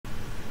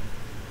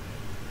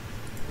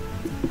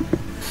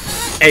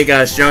Hey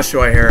guys,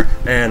 Joshua here,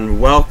 and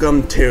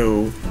welcome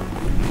to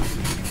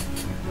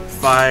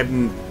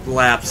 5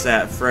 Laps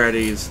at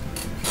Freddy's,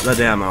 the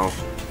demo.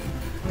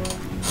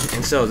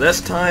 And so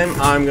this time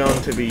I'm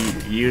going to be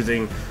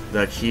using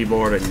the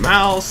keyboard and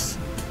mouse.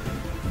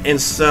 And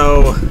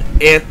so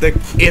if the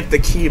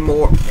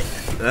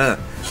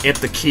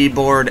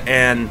keyboard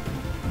and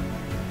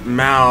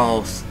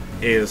mouse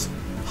is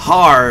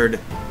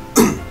hard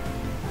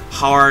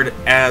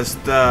as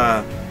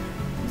the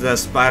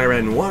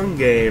Spider-Man 1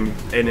 game,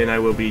 and then I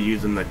will be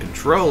using the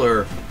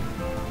controller.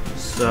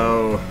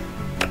 So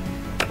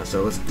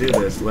let's do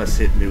this. Let's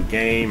hit new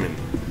game, and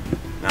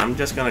I'm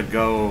just gonna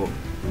go.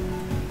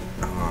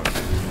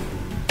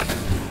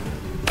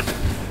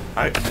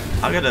 I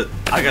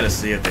gotta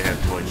see if they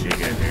have Toy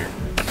Chica in here.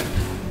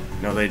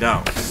 No, they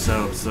don't.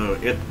 So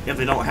if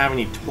they don't have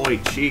any Toy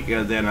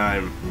Chica, then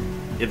I'm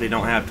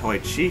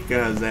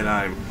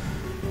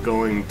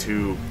going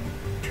to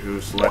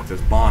select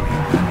this Bonnie.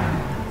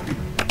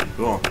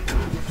 Cool.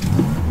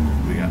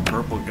 We got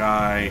purple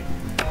guy,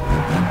 a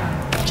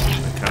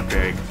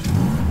cupcake.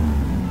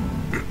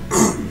 I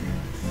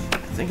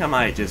think I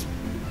might just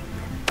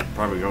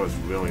probably go with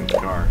William's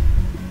car.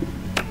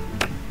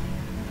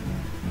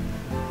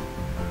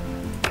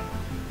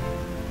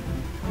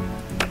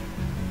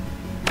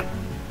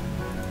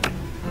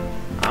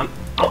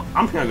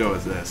 I'm gonna go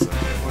with this.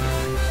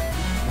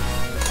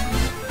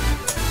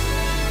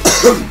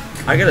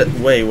 I gotta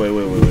wait.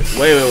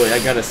 I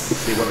gotta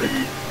see what the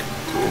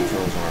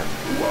controls are.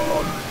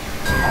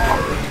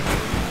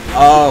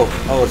 Oh,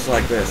 it's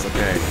like this.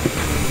 Okay.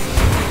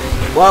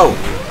 Whoa.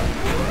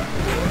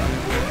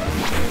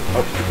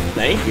 Oh,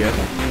 thank you.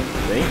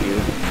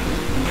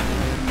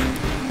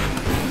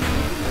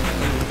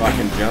 If I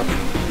can jump.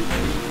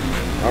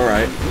 All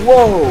right.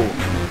 Whoa.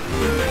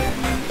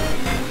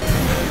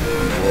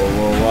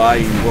 Whoa.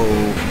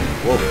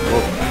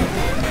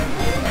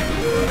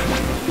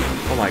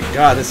 Oh my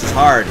god, this is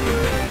hard.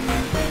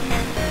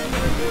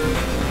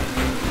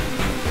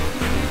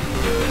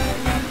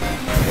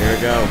 Here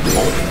we go.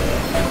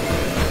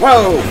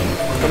 Whoa!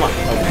 Come on.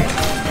 Okay.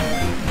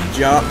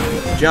 Jump.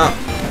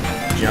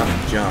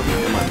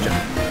 Come on,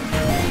 jump.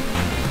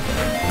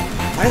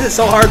 Why is it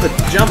so hard to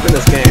jump in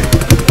this game?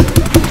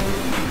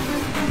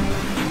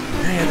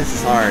 Man, this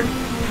is hard.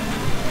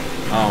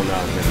 Oh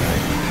no,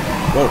 midnight.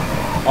 Whoa.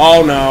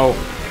 Oh no.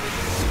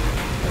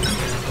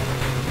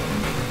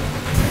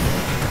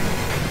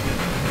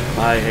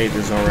 I hate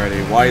this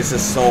already. Why is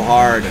this so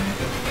hard?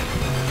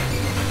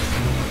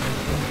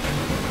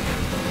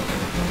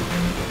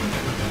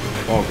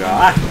 Oh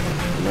god.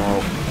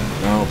 No.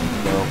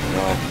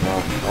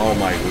 Oh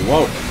my,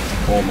 whoa.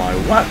 Oh my,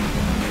 what?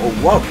 Oh,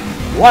 whoa.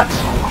 What?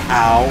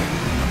 Ow.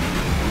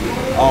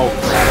 Oh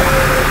crap.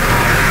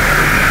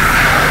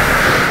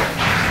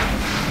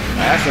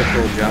 That's a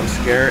cool jump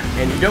scare.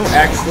 And you don't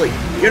actually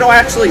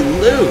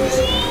lose.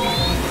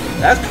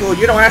 That's cool.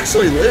 You don't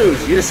actually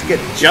lose. You just get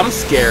jump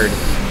scared.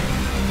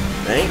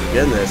 Thank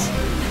goodness.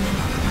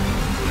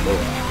 Whoa.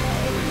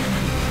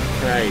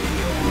 Right.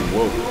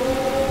 Whoa.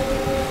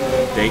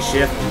 Day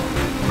shift.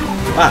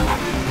 Ah.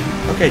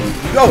 Okay,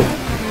 go.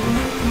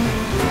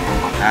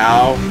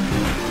 Ow.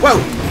 Whoa.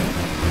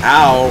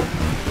 Ow.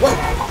 Whoa.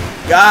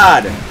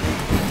 God.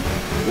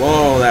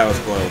 Whoa, that was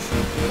close.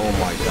 Oh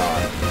my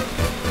god.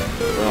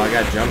 Well, I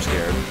got jump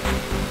scared.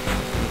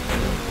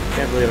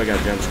 Can't believe I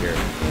got jump scared.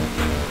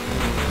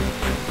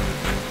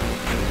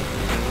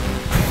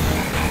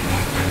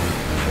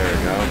 There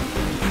we go.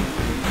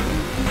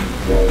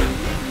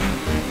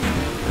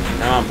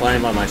 Now I'm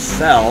playing by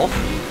myself.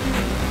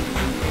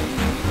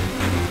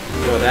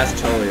 So that's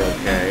totally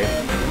okay.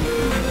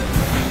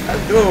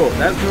 That's cool.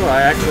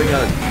 I actually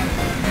got it.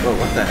 Whoa,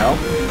 what the hell?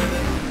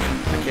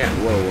 I can't.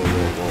 Whoa. I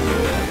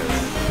guess.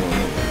 Whoa.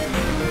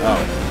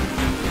 Oh.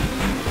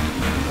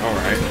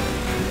 Alright.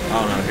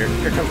 Oh no,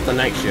 here comes the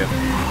night shift.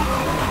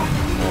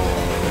 Oh.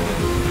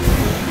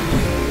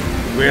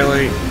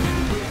 Really?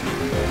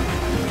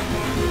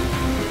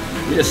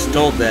 You just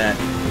stole that.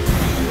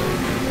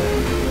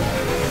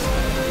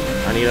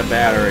 I need a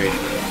battery.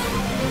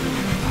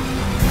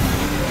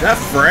 Is that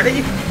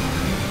Freddy?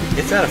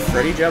 Is that a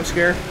Freddy jump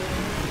scare?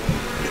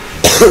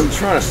 I'm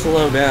trying to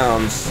slow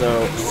down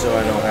so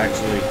I don't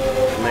actually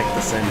make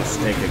the same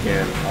mistake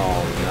again.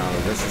 Oh no,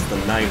 this is the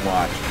night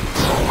watch.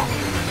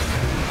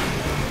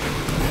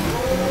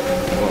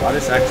 Well, I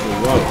just actually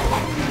woke.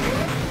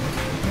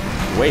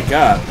 Wake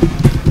up.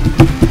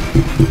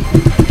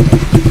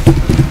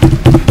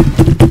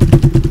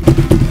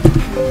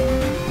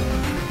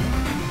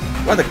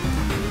 What the?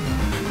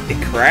 It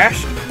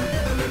crashed?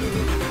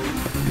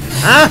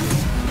 Huh?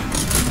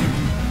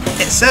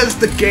 It says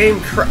the game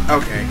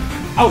okay.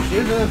 Oh,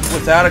 she's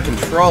without a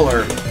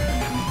controller,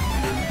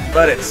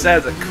 but it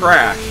says it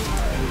crashed.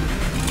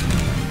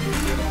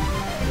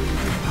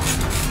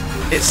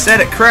 It said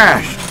it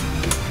crashed.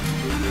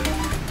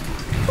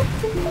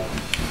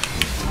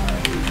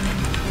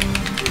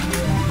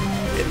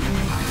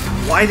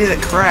 Why did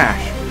it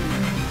crash?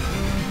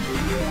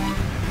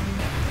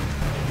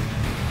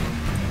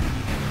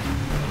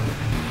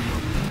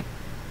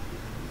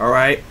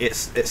 Alright, it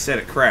said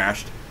it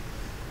crashed.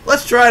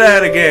 Let's try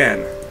that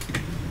again.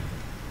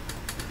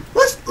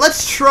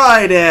 Let's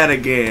try that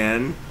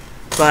again.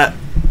 But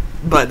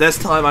this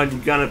time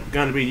I'm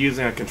gonna be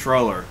using a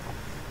controller.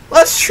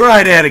 Let's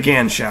try that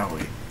again, shall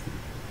we?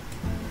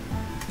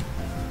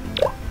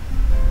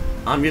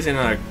 I'm using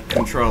a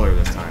controller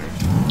this time.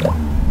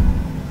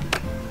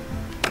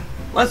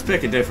 Let's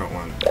pick a different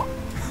one.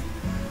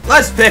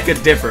 Let's pick a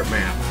different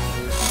map.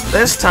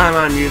 This time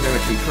I'm using a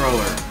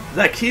controller.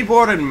 The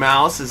keyboard and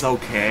mouse is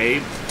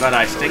okay, but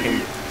I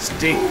stink.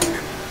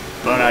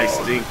 But I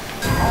stink.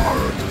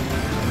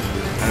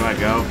 How do I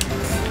go?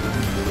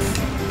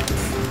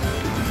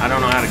 I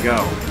don't know how to go.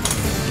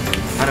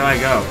 How do I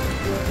go?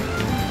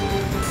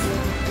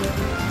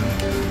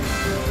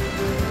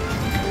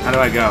 How do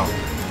I go?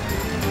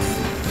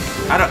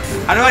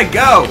 How do I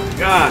go?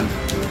 God.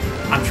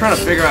 I'm trying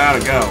to figure out how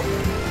to go.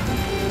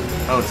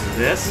 Oh, it's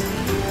this?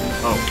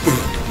 Oh.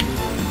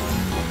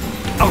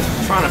 I was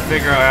trying to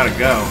figure out how to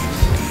go.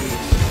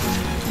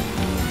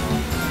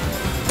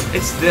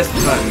 It's this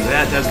button.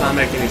 That does not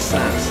make any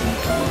sense.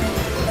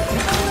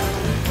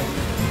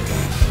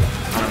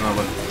 I don't know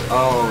what...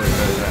 Oh, it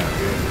does that.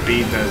 Okay.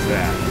 B does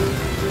that.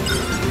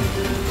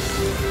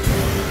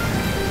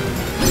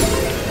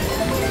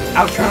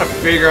 I was trying to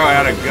figure out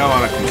how to go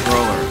on a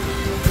controller.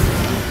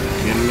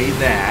 Give me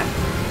that.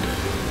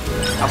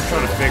 I was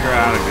trying to figure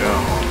out how to go.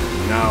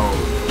 No.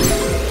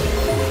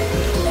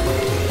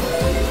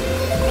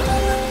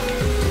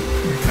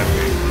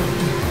 Okay.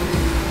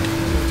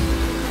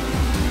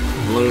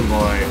 Blue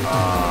boy,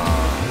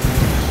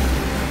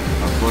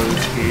 a blue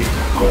ski.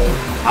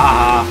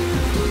 Haha.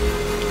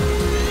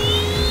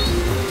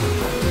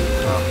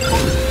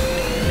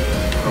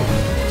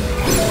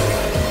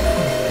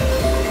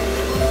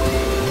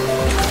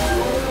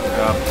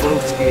 Blue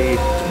ski.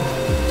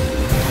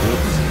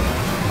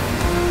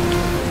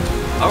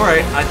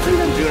 Alright, I think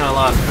I'm doing a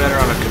lot better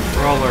on a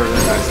controller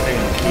than I stay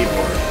on the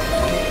keyboard.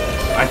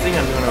 I think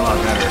I'm doing a lot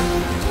better.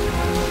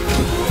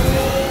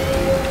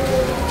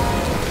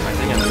 I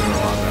think I'm doing a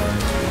lot better.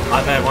 I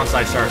bet once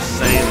I start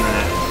saying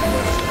that, I'm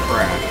gonna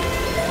crack.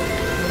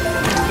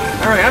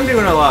 Alright, I'm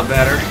doing a lot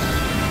better.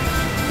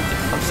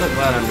 I'm so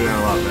glad I'm doing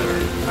a lot better.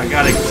 I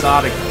got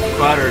exotic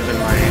butters in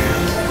my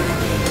hands.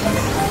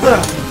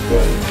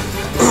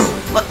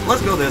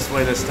 Let's go this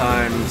way this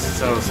time,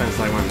 so since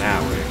I went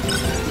that way.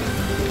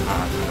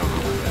 I don't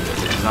know what that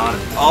is.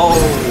 Exotic. Oh!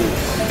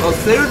 Well,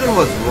 Susan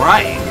was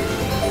right!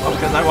 Oh,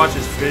 because I watched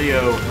this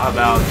video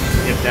about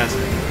if that's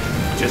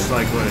just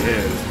like what it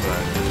is,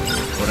 but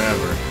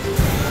whatever.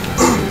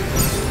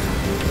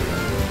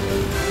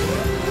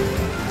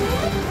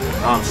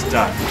 Oh, I'm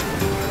stuck.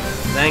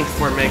 Thanks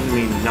for making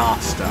me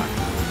not stuck.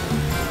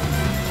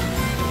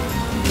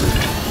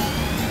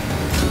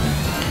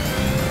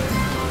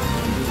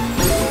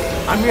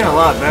 I'm getting a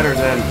lot better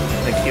than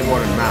the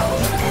keyboard and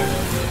mouse.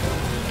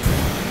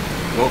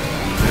 Whoop.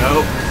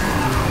 Nope.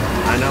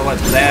 I know what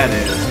that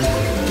is.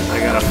 I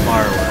got a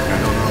firework. I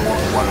don't know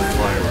what a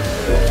firework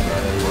is,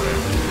 but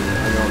whatever.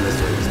 I'm going this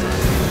way this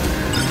time.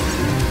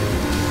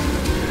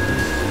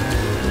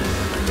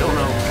 I don't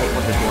know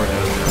what the door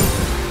does though.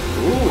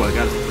 Ooh, I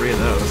got 3 of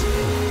those.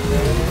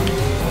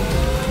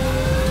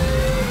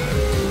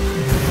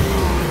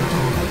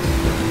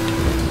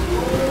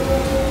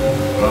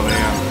 Oh man.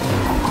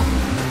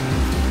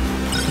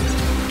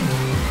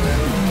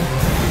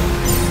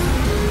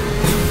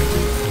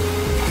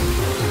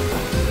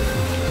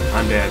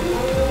 I'm dead.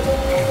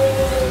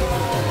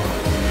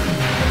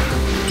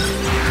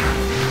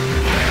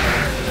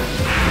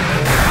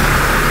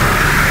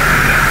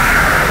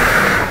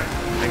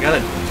 I got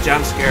a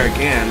jump scare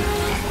again.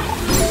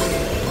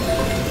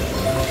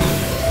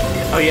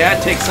 Oh yeah,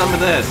 take some of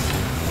this.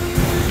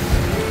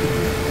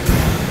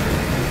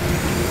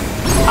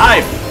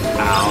 Hi!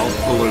 Ow,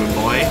 balloon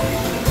boy.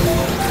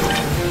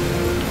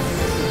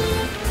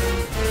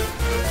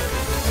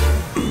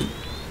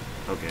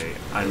 Okay,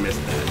 I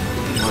missed that.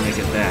 Let me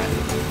get that.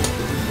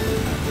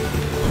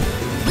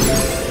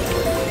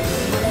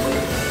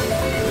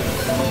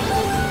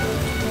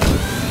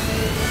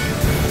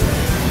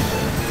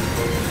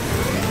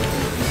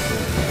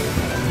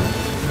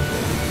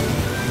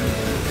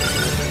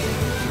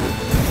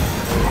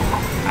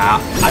 Ow,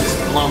 I just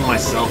blown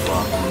myself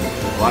up.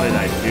 Why did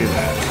I do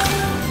that?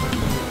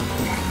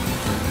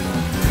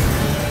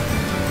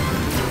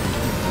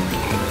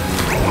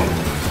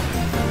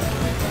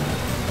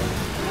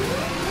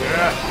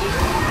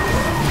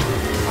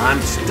 I'm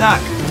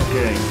stuck.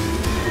 Okay.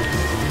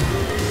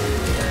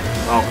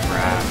 Oh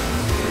crap.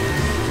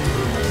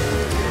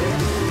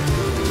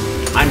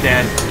 I'm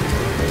dead.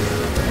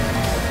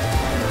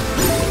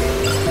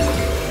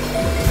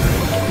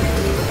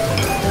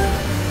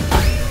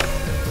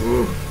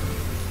 Ooh.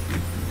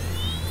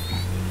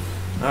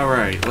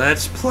 Alright,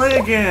 let's play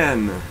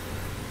again.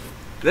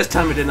 This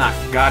time it did not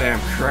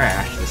goddamn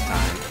crash this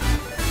time.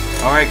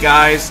 Alright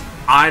guys.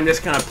 I'm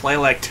just gonna play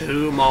like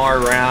 2 more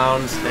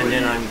rounds, and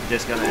then I'm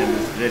just gonna end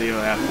this video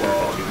after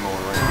the 2 more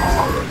rounds.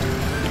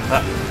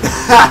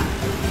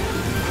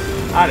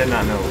 I did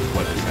not know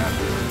what just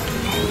happened.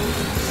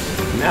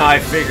 Now I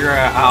figure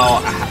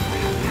out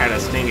how to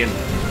stinking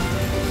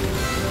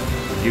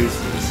use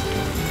this.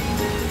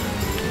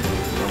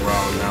 Oh,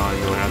 well, now I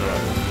know how to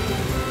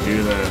do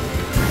the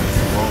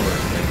roller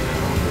thing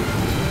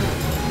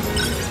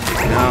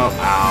now. No,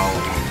 ow.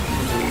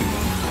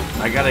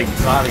 I got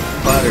exotic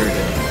buttered.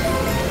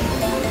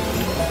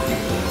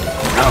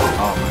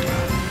 Oh my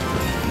god.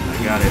 I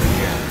got it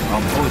again.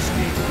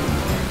 Posty.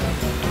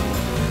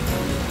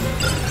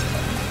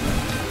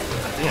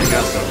 I think I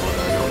got someone.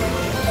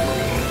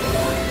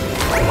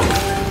 I don't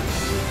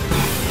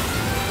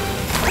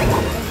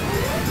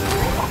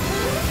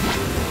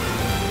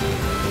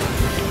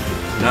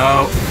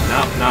know.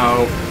 No.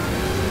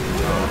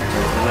 Oh,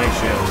 there's the night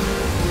shield.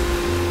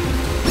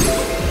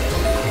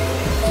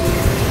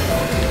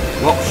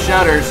 Whoa,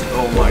 shutters!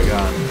 Oh my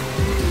god.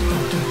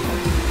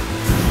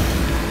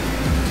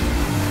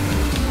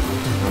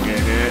 I'm gonna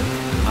hit.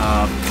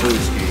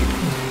 Booski.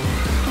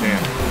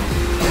 Damn.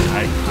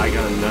 I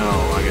gotta know.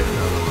 I gotta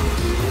know.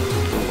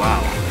 Oh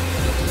wow.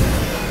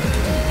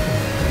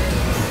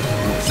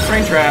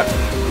 Spring trap.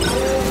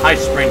 Hi,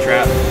 spring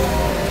trap.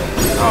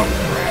 Oh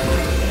crap.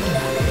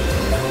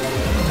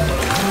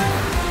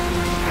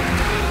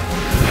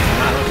 I'm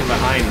not looking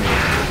behind me.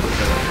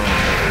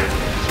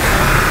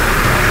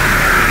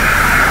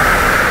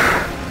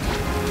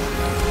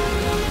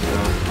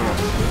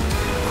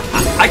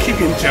 I keep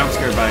getting jump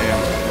scared by him.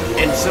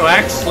 And so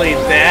actually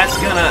that's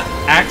gonna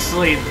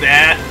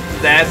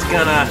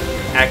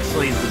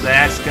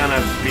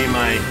be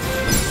my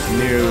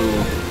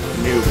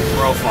new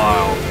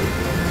profile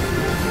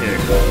pic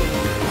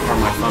for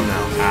my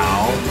thumbnail.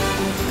 Ow.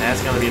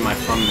 That's gonna be my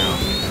thumbnail.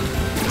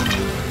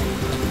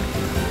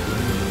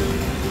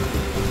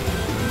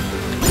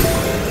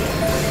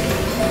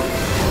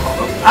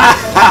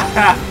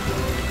 Oh.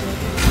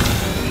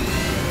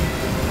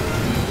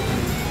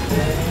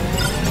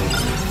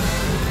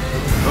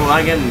 Oh,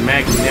 I get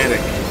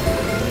magnetic.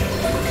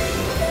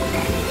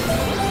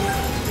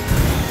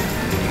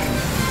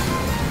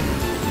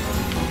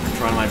 I'm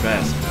trying my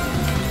best.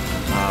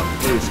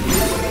 Please.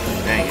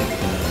 Dang it.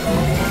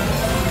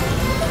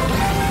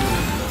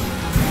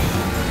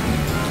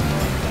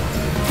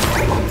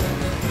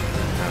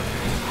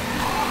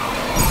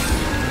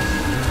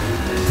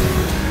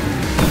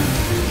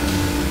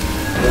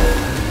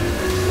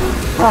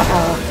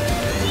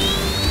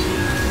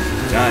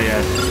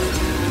 Yeah.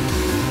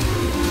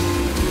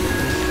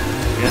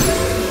 Yes.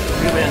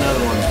 Give me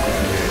another one.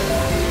 Okay.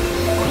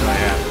 What do I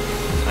have?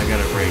 I got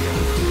a break.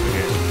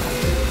 Okay.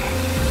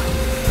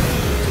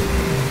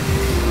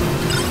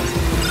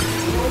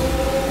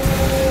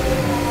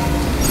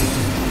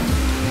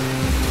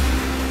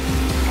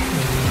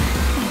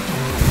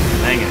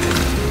 Dang it.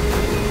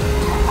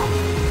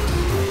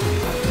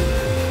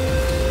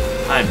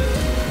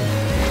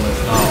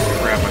 Oh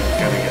crap, I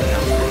gotta get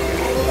down.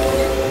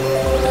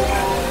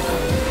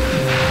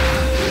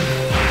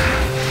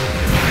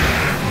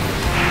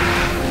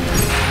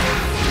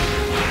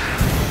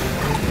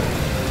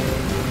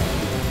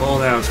 Oh,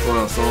 that was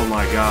close. Oh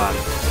my god.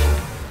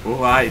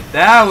 Oh,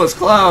 that was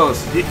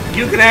close.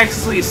 You can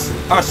actually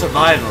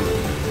survive them.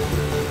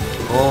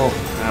 Oh,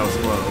 that was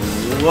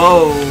close.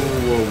 Whoa,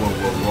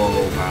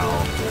 pal.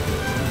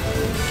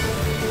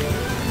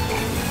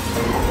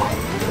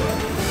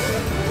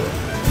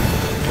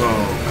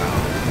 Whoa, pal.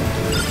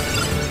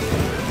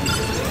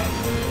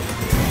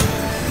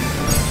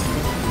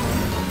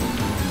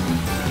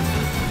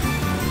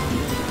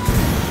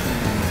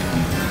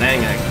 Dang,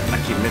 I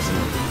keep missing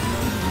them.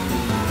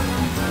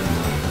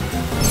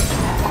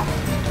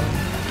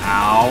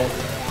 Ow.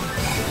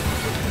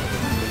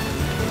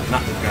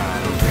 Not god,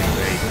 okay,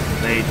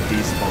 they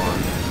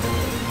despawned.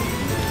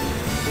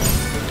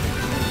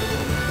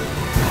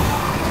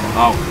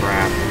 Oh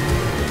crap.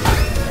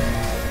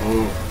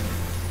 Ooh.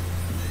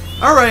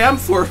 Alright, I'm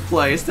 4th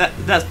place.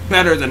 That's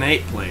better than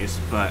 8th place,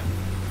 but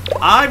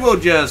I will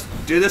just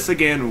do this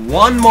again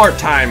one more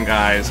time,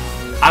 guys.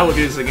 I will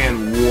do this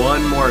again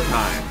one more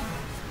time.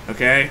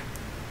 Okay?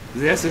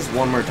 This is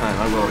one more time.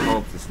 I will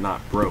hope it's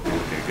not broken.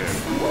 Okay, good.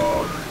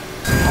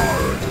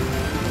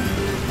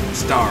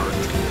 Start.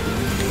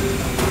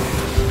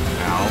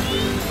 Ow.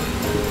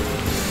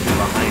 Get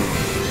behind me.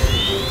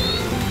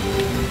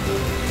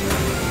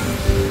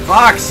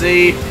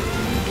 Foxy!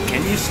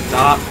 Can you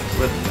stop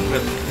with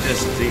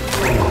this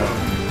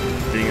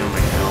being on my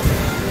helmet?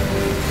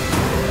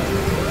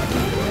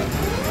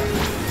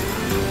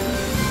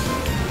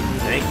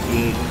 Thank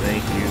you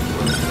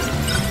for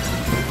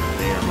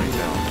being on my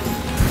helmet.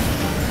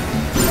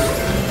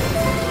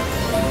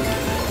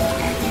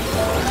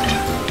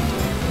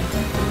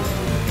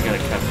 You got a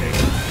cupcake.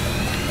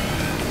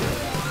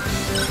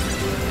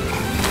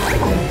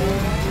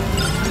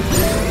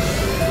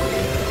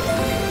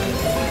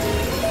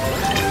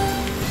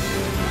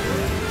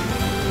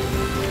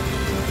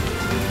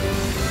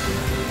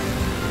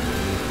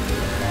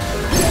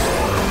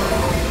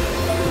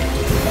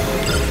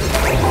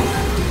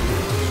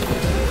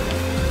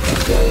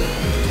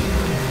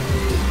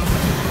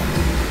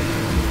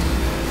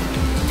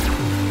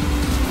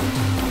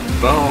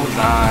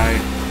 Bullseye.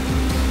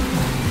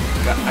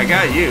 I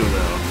got you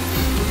though.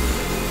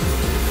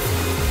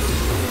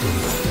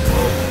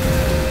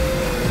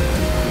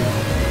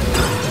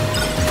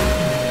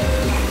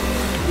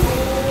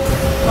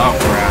 Oh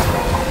crap.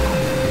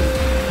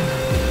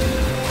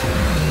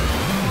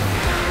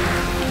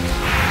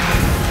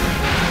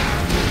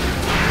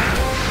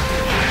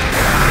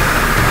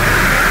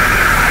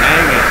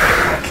 Dang it.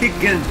 I keep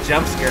getting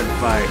jump scared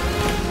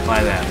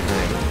by that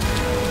thing.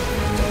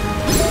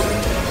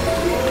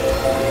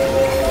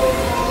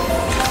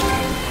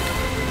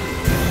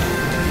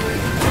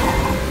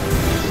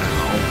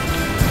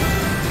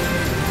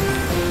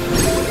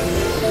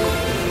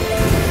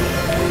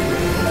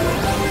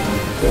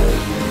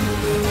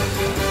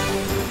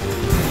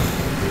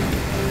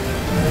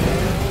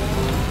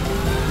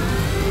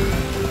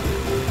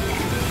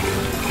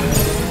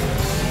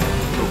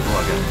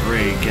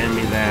 Give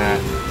me that.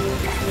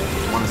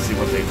 I want to see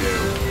what they do.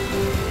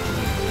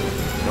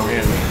 Don't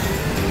hit me.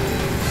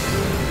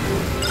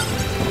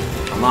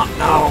 I'm not.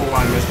 No,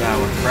 I missed that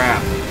one.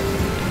 Crap.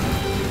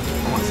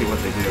 I want to see what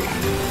they do.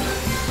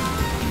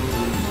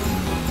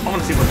 I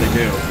want to see what they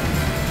do.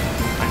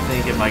 I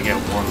think if I get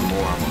one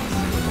more, I want to see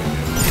what they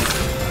do.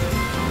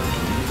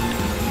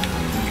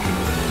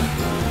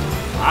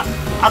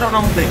 I don't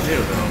know what they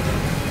do though.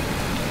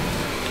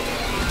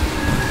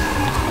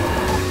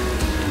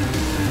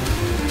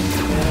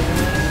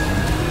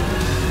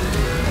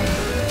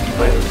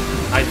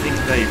 I think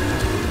they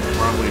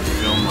probably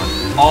film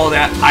all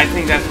that. I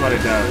think that's what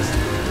it does.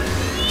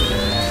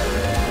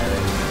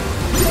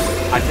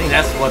 I think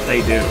that's what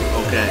they do.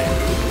 Okay.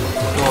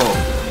 Cool.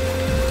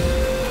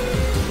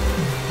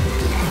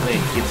 They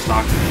keep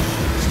stocking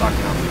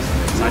up these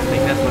things. I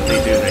think that's what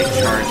they do. They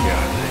charge you,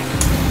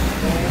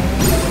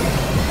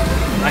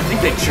 I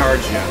think they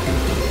charge you.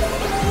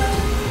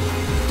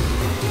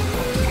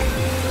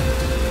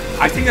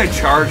 I think they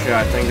charge you.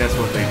 I think that's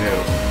what they do.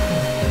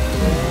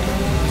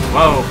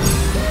 Whoa.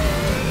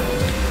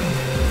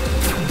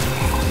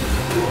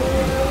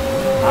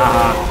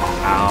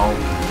 Ow.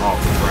 Oh,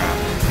 crap.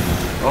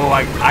 Oh,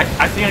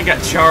 I think I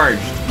got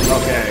charged.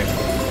 Okay.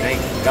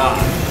 Thank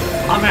God.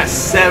 I'm at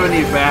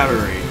 70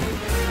 battery.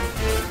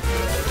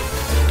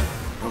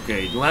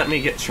 Okay, let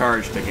me get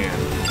charged again.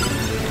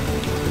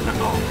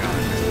 Oh,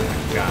 God.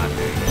 God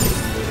dang it.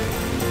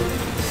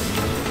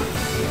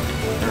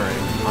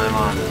 Alright, I'm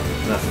on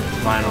the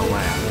final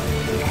lap.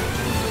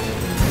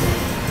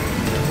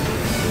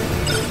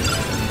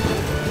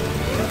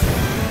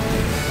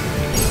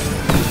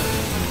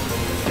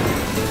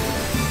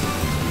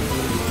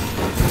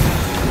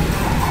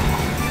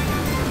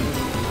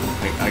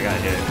 I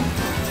got hit.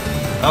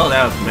 Oh,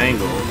 that was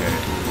Mangle, okay.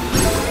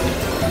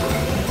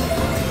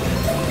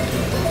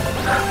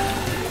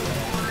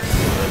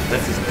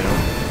 This is new.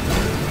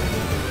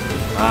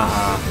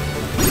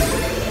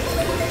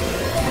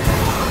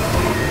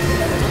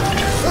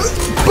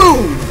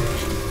 Boom!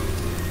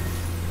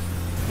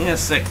 Yeah,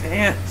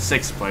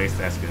 sixth place,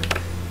 that's good.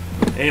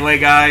 Anyway,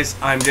 guys,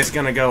 I'm just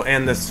gonna go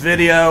end this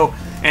video.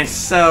 And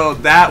so,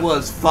 that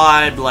was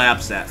 5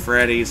 laps at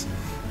Freddy's.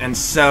 And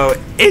so,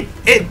 it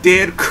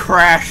did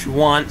crash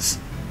once.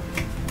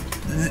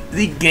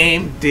 The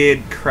game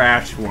did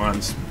crash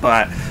once,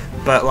 but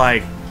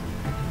like,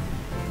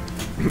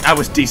 I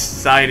was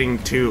deciding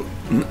to,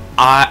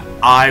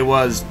 I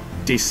was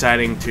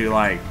deciding to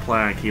like play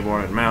on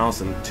keyboard and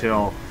mouse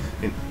until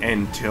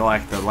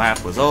like the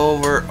lap was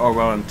over, or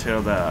well,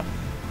 until the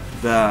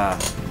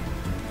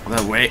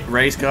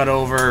race got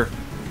over,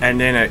 and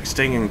then it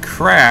stinging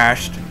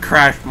crashed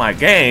my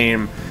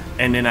game.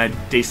 And then I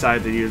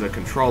decided to use a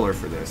controller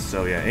for this.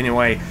 So yeah,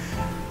 anyway,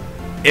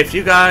 if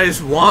you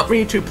guys want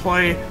me to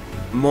play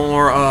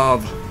more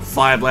of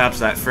 5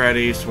 laps at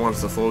Freddy's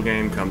once the full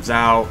game comes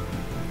out,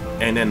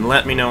 and then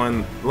let me know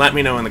in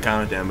the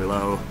comment down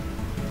below.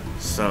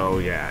 So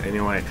yeah,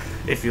 anyway,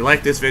 if you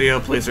like this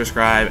video, please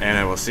subscribe, and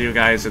I will see you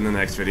guys in the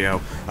next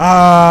video.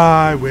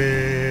 I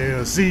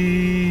will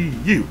see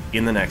you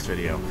in the next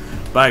video.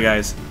 Bye,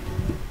 guys.